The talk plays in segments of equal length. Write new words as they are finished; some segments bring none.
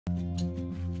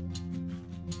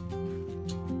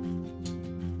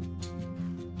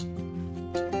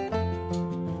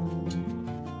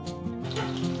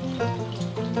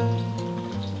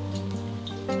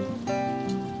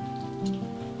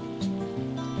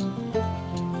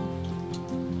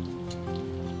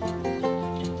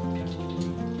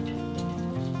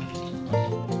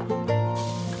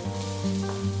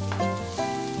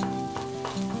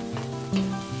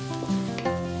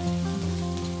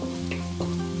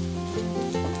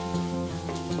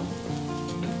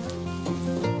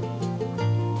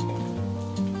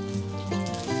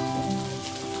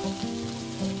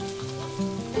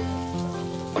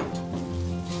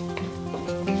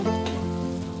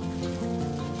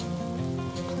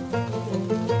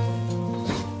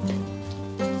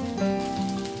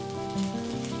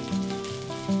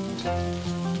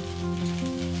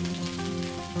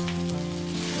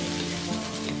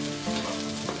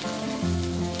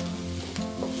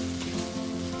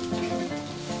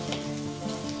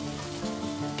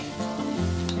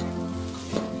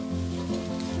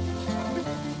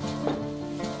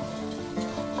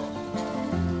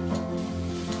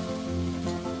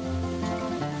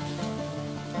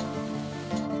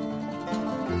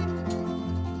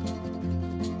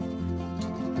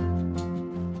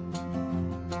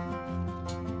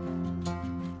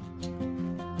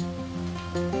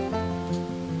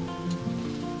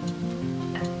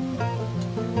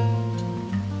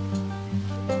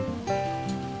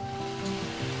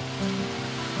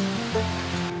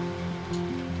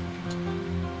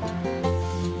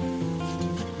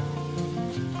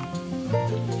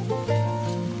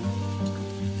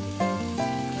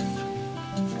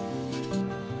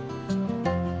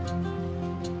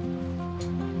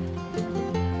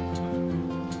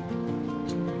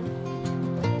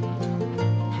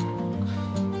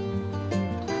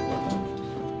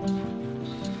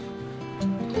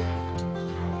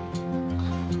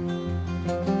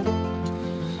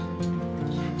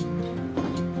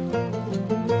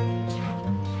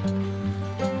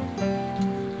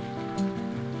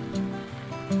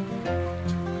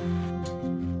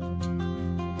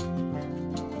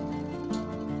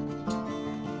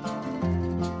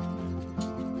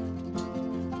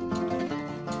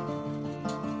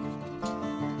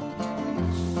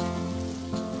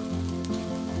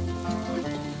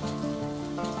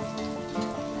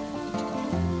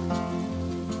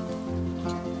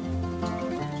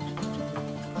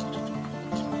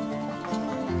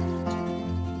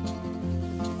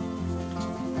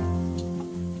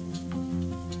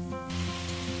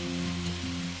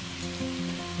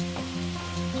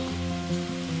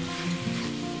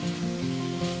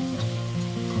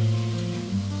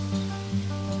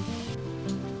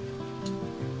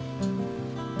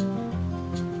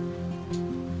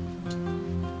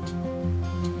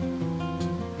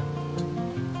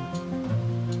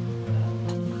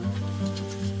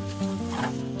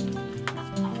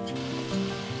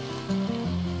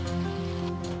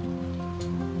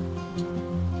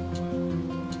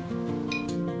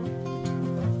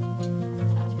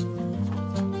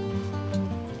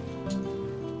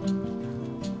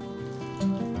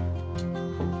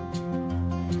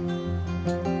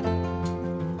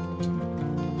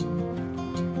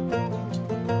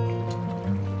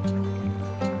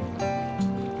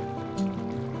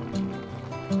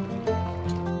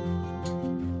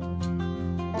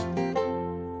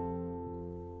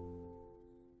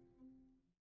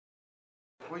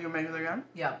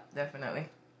Yeah, definitely.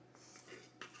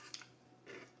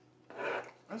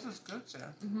 This is good,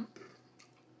 Sarah.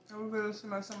 I would really see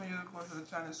my some of you go to the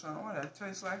Chinese restaurant. Oh, that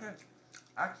tastes like it.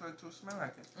 Actually, to smell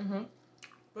like it.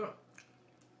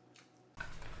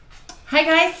 Hi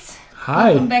guys. Hi.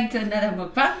 Welcome back to another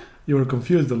mukbang. You were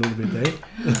confused a little bit, eh?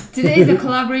 Today is a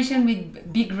collaboration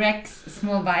with Big Racks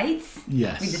Small Bites.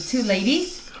 Yes. With the two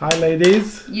ladies. Hi,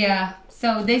 ladies. Yeah.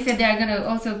 So they said they are gonna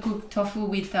also cook tofu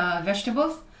with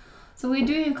vegetables. So we're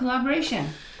doing a collaboration.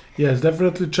 Yes,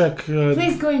 definitely check.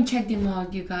 Please go and check them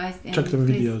out, you guys. And check them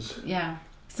videos. Yeah.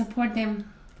 Support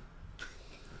them.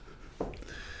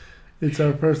 It's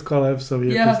our first collab, so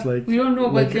we are just like we don't know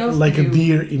what else like to a do.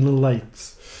 deer in the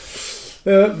lights.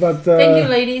 But thank you,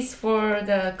 ladies, for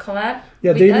the collab.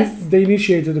 Yeah, with they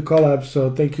initiated the collab,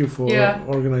 so thank you for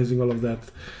organizing all of that.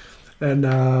 And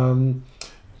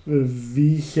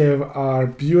we have our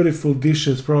beautiful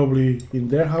dishes, probably in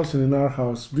their house and in our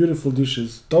house. Beautiful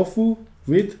dishes, tofu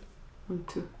with. 1,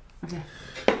 2. Okay.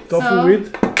 Tofu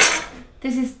with.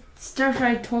 This is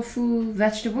stir-fried tofu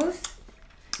vegetables.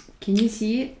 Can you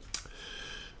see it?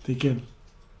 They can.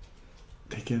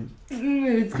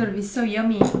 It's gonna be so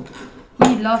yummy.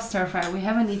 We love stir-fry. We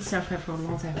haven't eaten stir-fry for a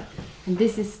long time. And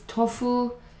this is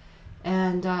tofu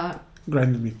and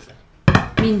ground meat.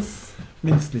 Minced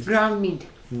meat. Ground meat.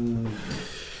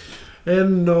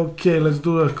 And okay, let's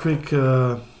do a quick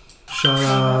shout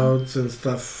outs and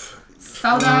stuff.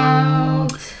 Shout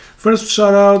out. First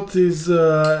shout out is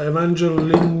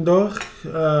Evangelindo.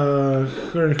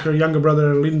 Her and her younger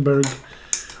brother Lindberg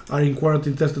are in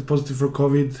quarantine, tested positive for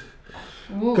COVID.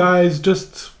 Ooh. Guys,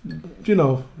 just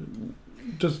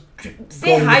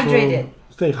stay hydrated.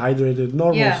 Stay hydrated.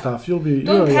 Normal stuff. You'll be.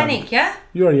 Don't panic. Young.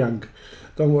 You are young.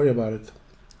 Don't worry about it.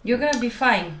 You're gonna be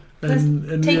fine. Just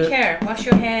take care. Wash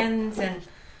your hands and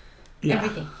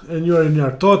everything. And you are in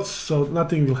your thoughts, so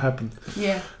nothing will happen.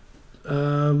 Yeah.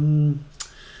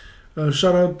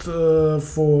 Shout out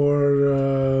for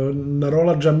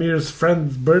Narola Jamir's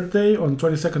friend's birthday on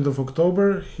 22nd of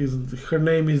October. Her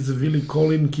name is Willy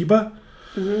Colin Kiba.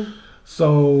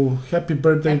 So happy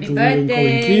birthday to Willy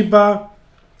Colin Kiba.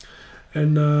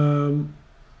 And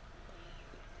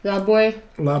La Boy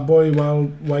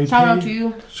YP. Shout out to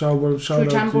you. Shout out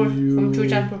to you. From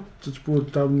Chuchampur.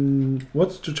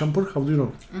 What's Chuchampur? How do you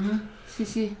know?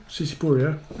 Sisipur,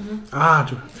 yeah?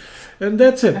 And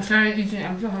that's it. I started eating.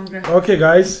 I'm so hungry. Okay,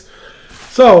 guys.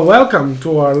 So, welcome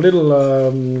to our little...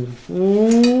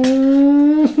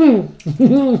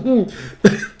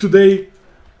 Today,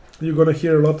 you're gonna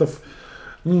hear a lot of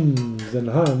ums and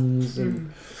hums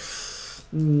and...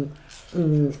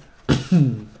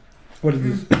 What is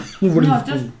this? No,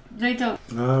 just later.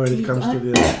 When it comes to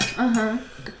this.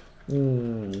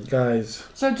 Guys.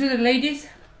 So to the ladies,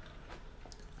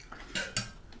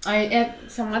 I add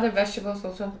some other vegetables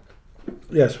also.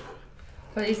 Yes.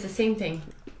 But it's the same thing,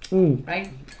 right?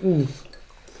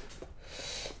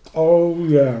 Oh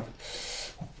yeah.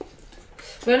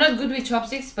 We're not good with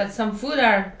chopsticks, but some food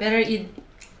are better.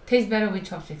 Tastes better with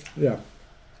chopsticks. Yeah.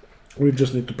 We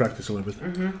just need to practice a little bit.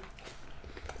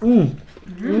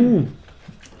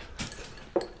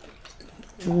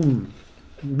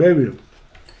 Baby.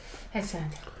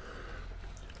 Excellent.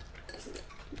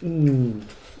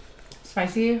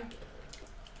 Spicy.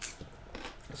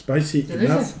 Spicy Delicious.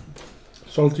 enough.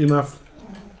 Salty enough.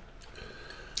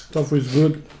 Tofu is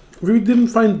good. We didn't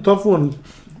find tofu on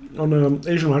an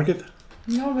Asian market.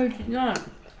 No, we did not.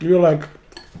 We were like,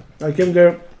 I came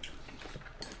there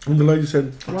and the lady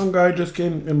said, one guy just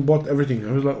came and bought everything.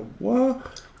 I was like,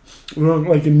 what? We were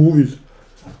like in movies.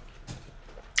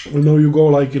 You know, you go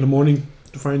like in the morning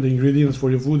to find the ingredients for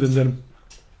your food, and then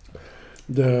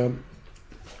the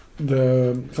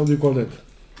how do you call that?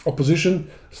 Opposition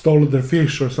stole their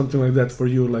fish or something like that for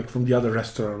you, like from the other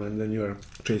restaurant, and then you are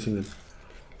chasing it.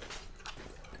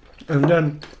 And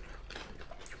then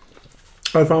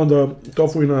I found the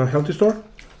tofu in a healthy store,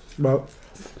 but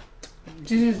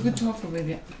this is good tofu,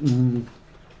 baby.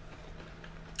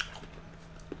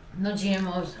 No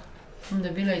GMOs from the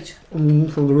village.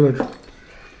 From the village.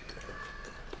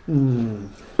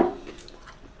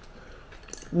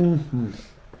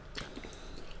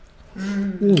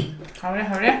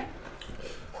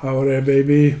 Howdy,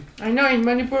 baby. I know in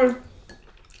Manipur,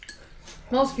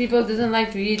 most people doesn't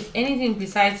like to eat anything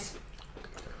besides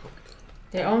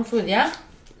their own food, yeah?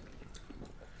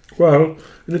 Well,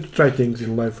 you need to try things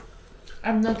in life.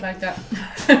 I'm not like that.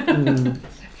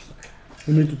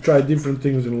 You need to try different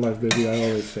things in life, baby, I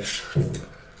always say.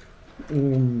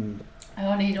 I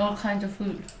want to eat all kinds of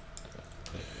food.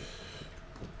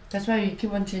 That's why we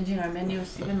keep on changing our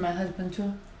menus, even my husband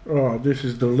too. Oh, this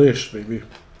is delish, baby.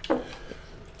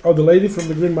 Oh, the lady from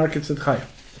the green market said hi.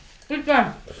 Which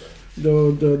one?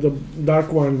 The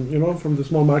dark one, you know, from the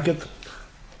small market.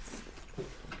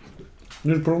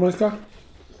 Did you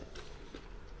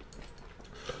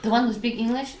The one who speaks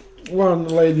English? One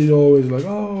lady always like,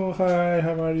 oh, hi,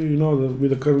 how are you? You know,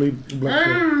 with the curly black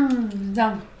hair.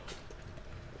 Dumb.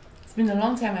 It's been a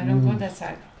long time I don't go that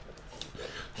side.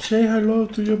 Say hello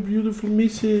to your beautiful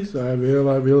missus. I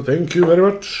will. Thank you very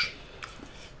much.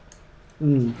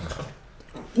 And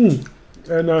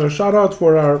shout out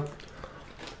for our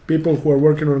people who are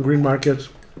working on green markets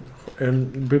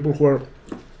and people who are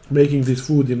making this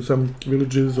food in some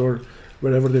villages or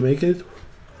wherever they make it.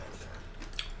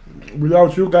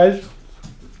 Without you guys,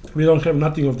 we don't have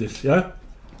nothing of this, yeah?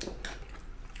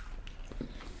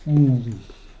 I'm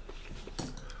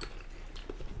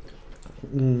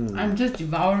just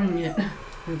devouring it,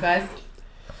 you guys.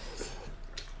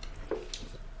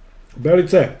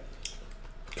 Belice,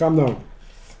 calm down.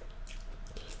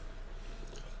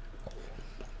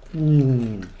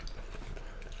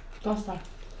 Dosta.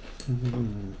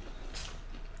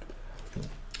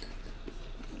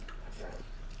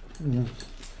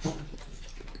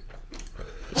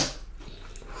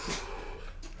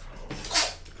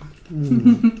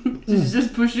 Did it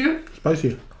just push you?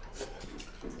 Spicy.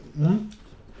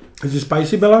 Is it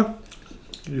spicy, Bella?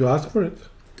 You asked for it.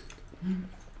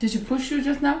 Did she push you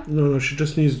just now? No, she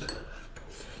just sneezed.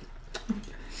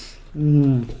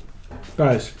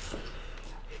 Guys,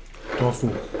 tofu.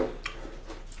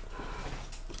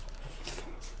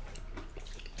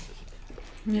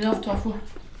 You love tofu.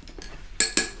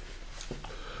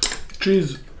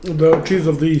 Cheese, the cheese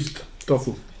of the East,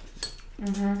 tofu.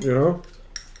 You know?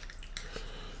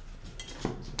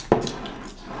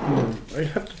 I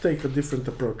have to take a different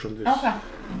approach on this. Okay.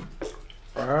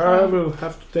 I will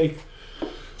have to take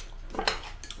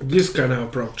this kind of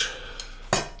approach.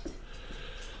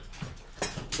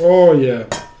 Oh yeah,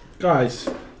 guys,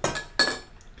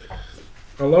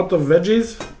 a lot of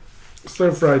veggies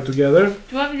stir fried together. Do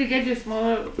you want me to get you a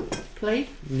smaller plate?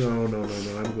 No,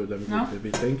 I'm good, No?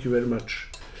 baby. Thank you very much.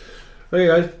 Okay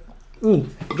guys,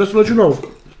 just to let you know,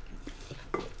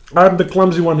 I'm the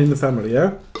clumsy one in the family,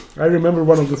 yeah? I remember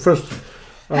one of the first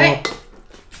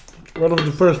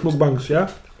mukbangs,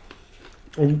 yeah?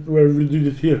 Where we did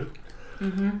it here.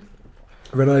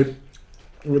 When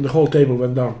the whole table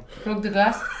went down. Broke the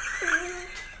glass?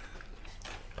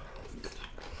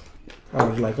 I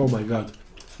was like, oh my god.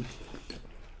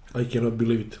 I cannot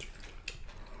believe it.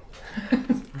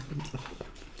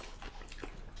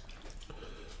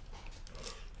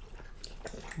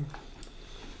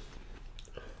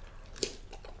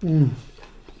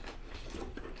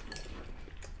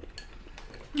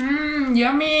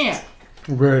 Yummy!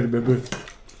 Very, baby.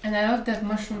 And I love that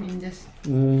mushroom in this.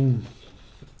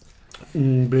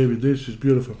 Baby, this is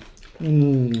beautiful.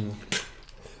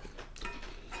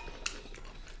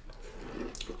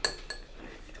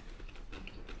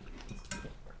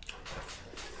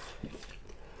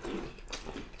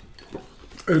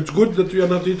 It's good that we are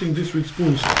not eating this with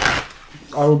spoons.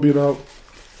 I will be done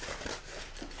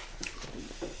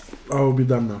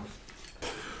now.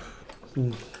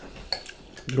 Do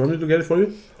you want me to get it for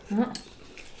you?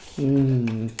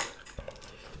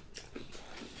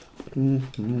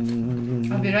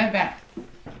 I'll be right back.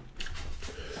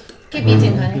 Keep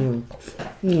eating, honey.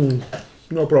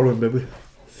 No problem, baby.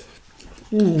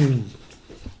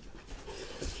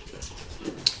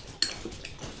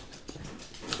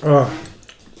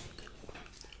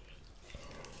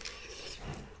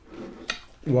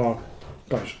 Wow,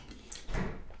 gosh.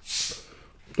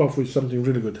 Tofu is something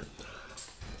really good.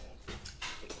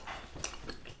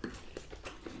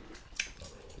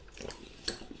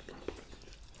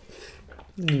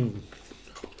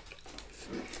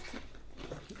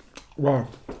 Wow.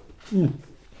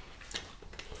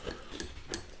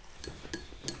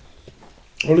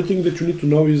 Only thing that you need to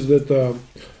know is that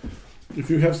if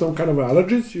you have some kind of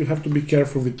allergies, you have to be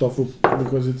careful with tofu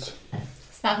because it's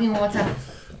Sparkling water.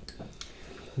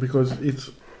 because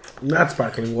it's not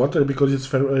sparkling water because it's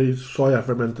soya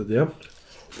fermented, yeah.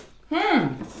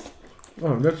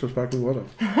 Oh, that's a sparkling water.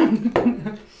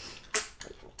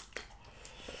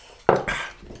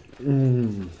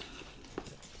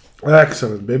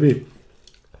 Excellent, baby.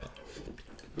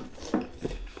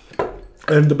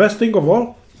 And the best thing of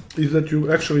all is that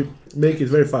you actually make it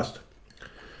very fast.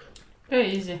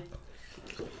 Very easy.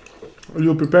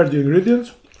 You prepare the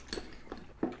ingredients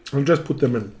and just put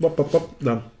them in. Pop, pop, pop,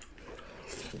 done.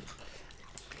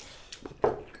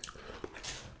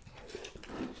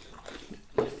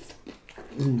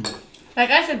 Like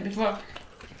I said before,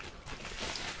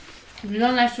 if you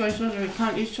don't like soy sauce or you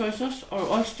can't eat soy sauce or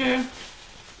oyster,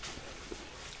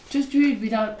 Just do it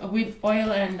with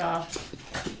oil and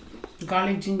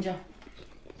garlic ginger.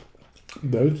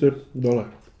 That's it. $1.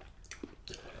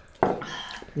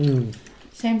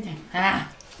 Same thing.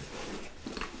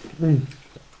 You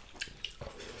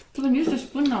can use the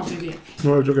spoon now, baby.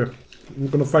 No, it's okay. I'm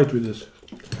gonna fight with this.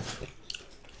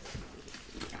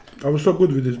 I was so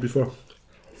good with this before.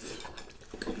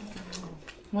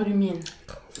 What do you mean?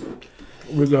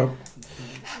 With the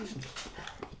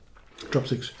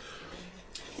chopsticks.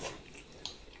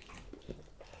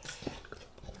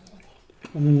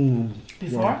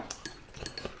 Before?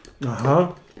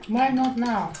 Wow. Why not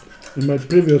now? In my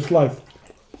previous life,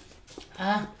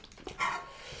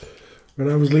 when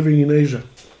I was living in Asia.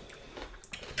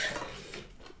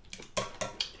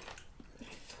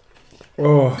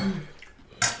 Oh.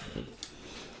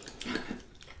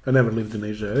 I never lived in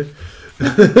Asia, eh?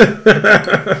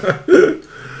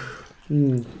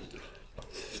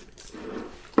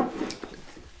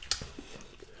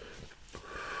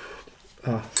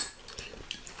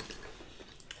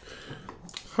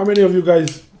 How many of you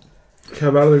guys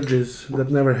have allergies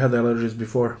that never had allergies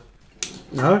before?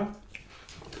 Huh?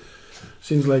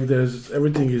 Seems like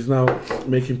everything is now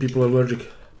making people allergic.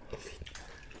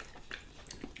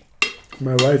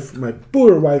 My wife, my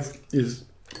poor wife, is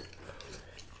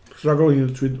struggling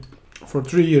with for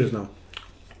 3 years now.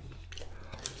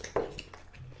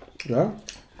 Yeah?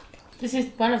 This is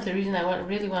one of the reasons I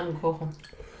really want to go home.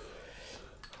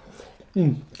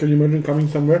 Can you imagine coming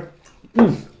somewhere?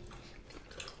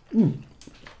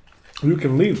 You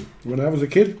can leave. When I was a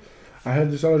kid, I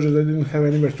had this allergy that I didn't have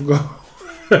anywhere to go.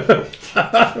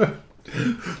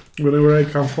 Whenever I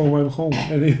come home, I'm home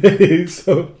anyway.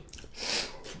 So,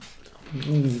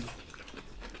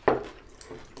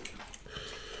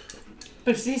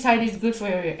 But seaside is good for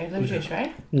your allergies,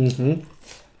 right?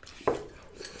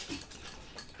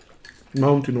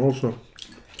 Mountain also.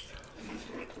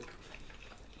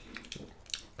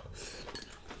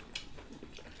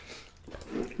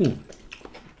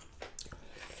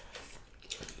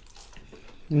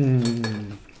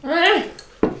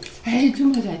 I ate too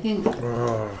much, I think.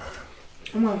 Oh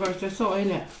my gosh, they're so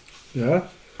oily. Yeah?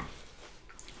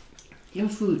 Your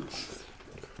food.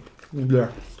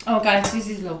 Yeah. Oh guys, this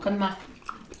is local ma.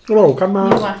 Hello, come on.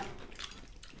 New one.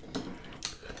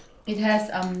 It has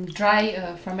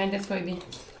dry fermented soybean.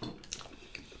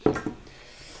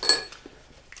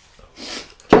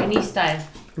 Chinese style.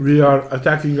 We are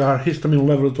attacking our histamine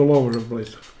levels all over the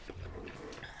place.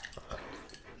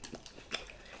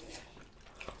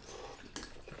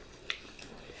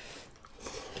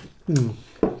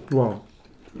 Wow.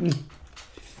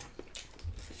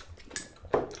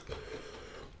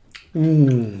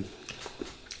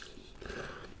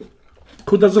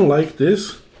 Who doesn't like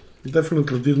this?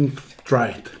 Definitely didn't try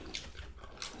it.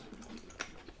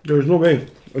 There is no way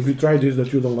if you try this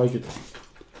that you don't like it.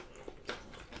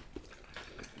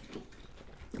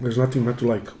 There's nothing not to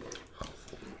like.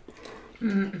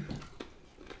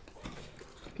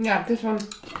 Yeah, this one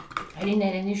I didn't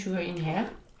add any sugar in here.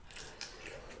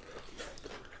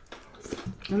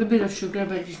 A little bit of sugar,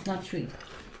 but it's not sweet.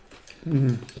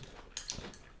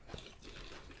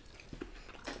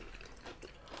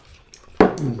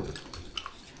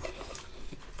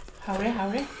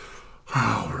 Howry?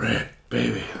 Howry,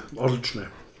 baby. Odlično.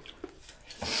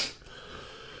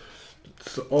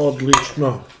 It's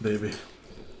odlično, baby.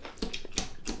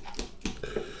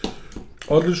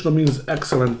 Odlično means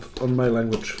excellent on my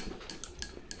language.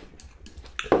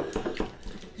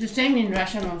 It's the same in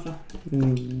Russian also.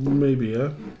 Maybe,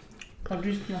 yeah.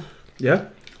 Odlično. Yeah?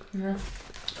 Yeah.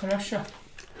 Хорошо.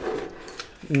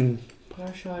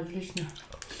 Хорошо, отлично.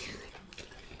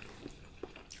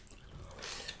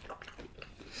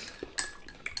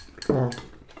 Oh.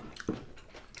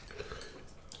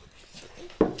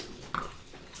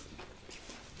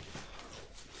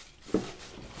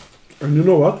 And you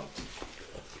know what?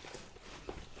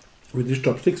 With these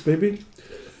chopsticks, baby,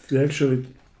 we're actually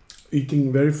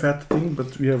eating very fat thing,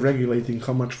 but we are regulating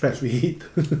how much fat we eat.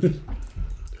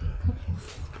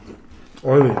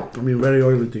 Oily, I mean very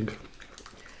oily thing.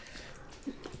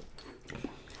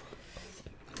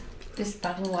 This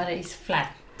bottle of water is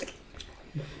flat.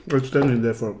 It's standing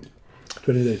there for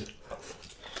 20 days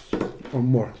or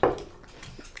more.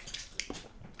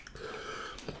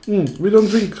 We don't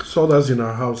drink sodas in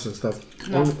our house and stuff.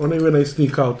 No. Only when I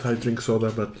sneak out I drink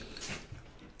soda, but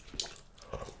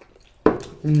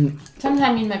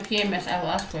Sometime in my PMS I will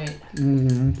ask for it.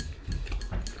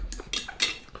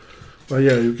 But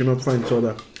yeah, you cannot find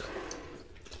soda.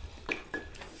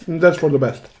 And that's for the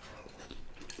best.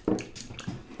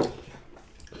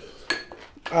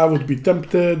 I would be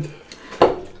tempted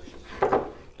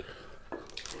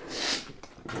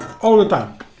all the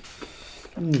time.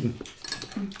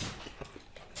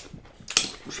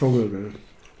 So good, man.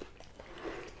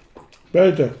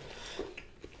 Better.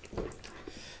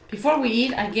 Before we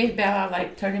eat, I gave Bella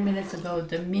like 30 minutes ago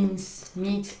the minced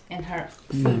meat and her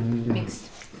food mixed.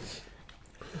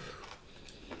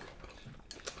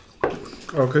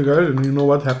 Okay, guys, and you know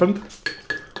what happened?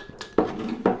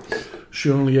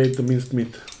 She only ate the minced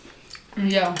meat.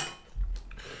 Yeah.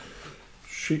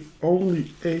 She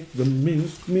only ate the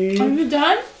minced meat. Are you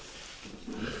done?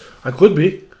 I could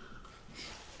be.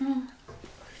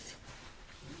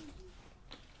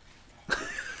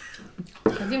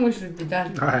 I think we should be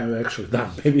done. I am actually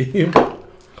done, baby.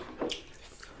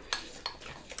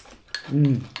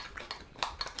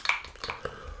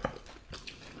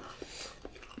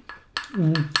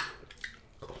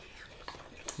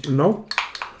 No.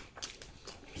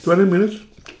 20 minutes.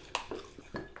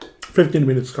 15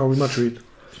 minutes, how much we eat.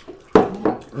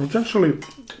 It's actually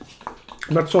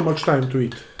not so much time to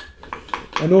eat.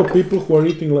 I know people who are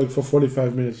eating like for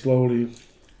 45 minutes slowly.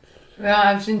 Yeah,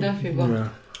 I've seen those people. Yeah.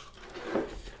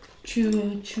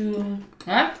 Chew, chew.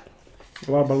 Huh?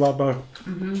 Laba, laba.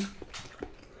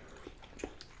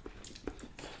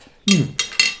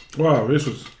 Wow, this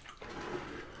is.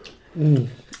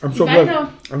 I'm so glad.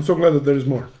 I'm so glad that there is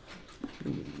more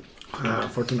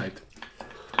for tonight.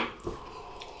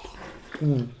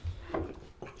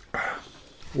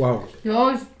 Wow. You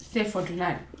always stay for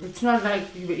tonight. It's not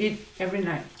like you eat every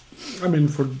night. I mean,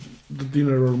 for the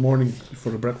dinner or morning for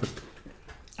the breakfast.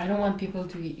 I don't want people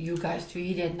to eat, you guys to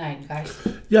eat at night, guys.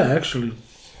 Yeah, actually,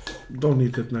 don't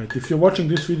eat at night. If you're watching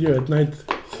this video at night,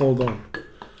 hold on.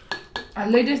 Our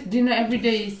latest dinner every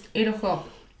day is 8 o'clock.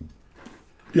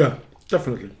 Yeah,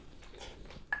 definitely.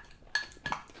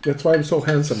 That's why I'm so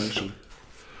handsome, actually.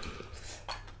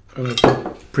 And I'm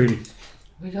so pretty.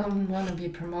 We don't want to be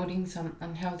promoting some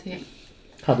unhealthy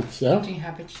Habits, yeah? eating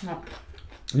habits, no.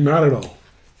 Not at all.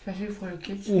 Especially for the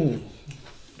kids.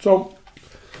 So,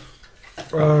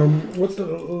 what's the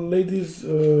ladies'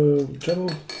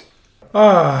 channel?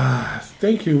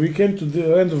 Thank you. We came to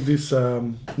the end of this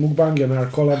mukbang and our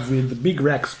collab with Big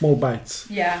Racks Small Bites.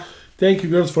 Yeah. Thank you,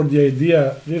 girls, for the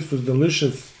idea. This was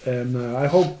delicious, and I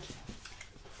hope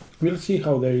we'll see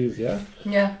how there is. Yeah.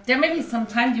 Yeah. There may be some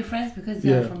time difference because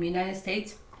they're from the United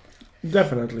States.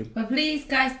 Definitely. But please,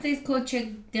 guys, please go check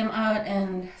them out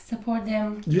and support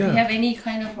them. Yeah. If you have any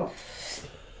kind of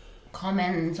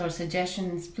comments or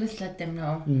suggestions, please let them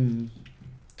know.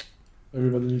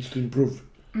 Everybody needs to improve.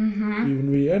 Even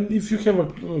we. And if you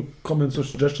have comments or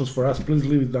suggestions for us, please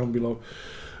leave it down below.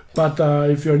 But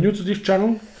if you're new to this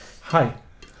channel, hi.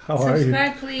 How are you?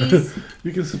 Subscribe, please.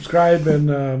 You can subscribe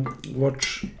and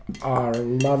watch our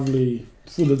lovely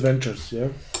food adventures. Yeah.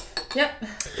 Yep.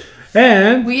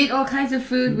 And we eat all kinds of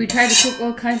food. We try to cook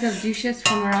all kinds of dishes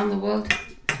from around the world.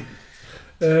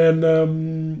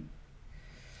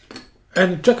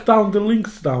 And check down the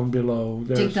links down below.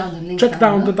 Check down the links. Check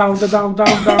down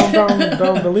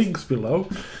the links below.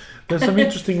 There's some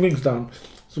interesting links down.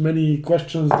 So many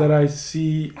questions that I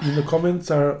see in the comments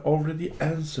are already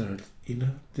answered in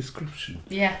the description.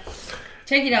 Yeah.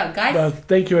 Check it out, guys. But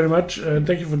thank you very much.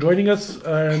 Thank you for joining us.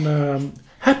 And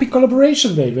happy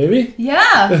collaboration day, baby.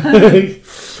 Yeah.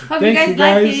 Hope you guys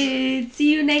like it.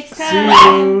 See you next time. See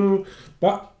you.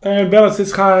 Bye. And Bella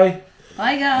says hi.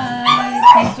 Bye, guys.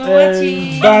 Thanks for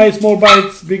watching. Bye, small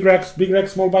bites. Big racks,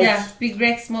 small bites. Yeah, big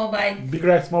racks, small bites. Big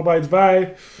racks, small bites.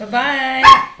 Bye. Bye-bye.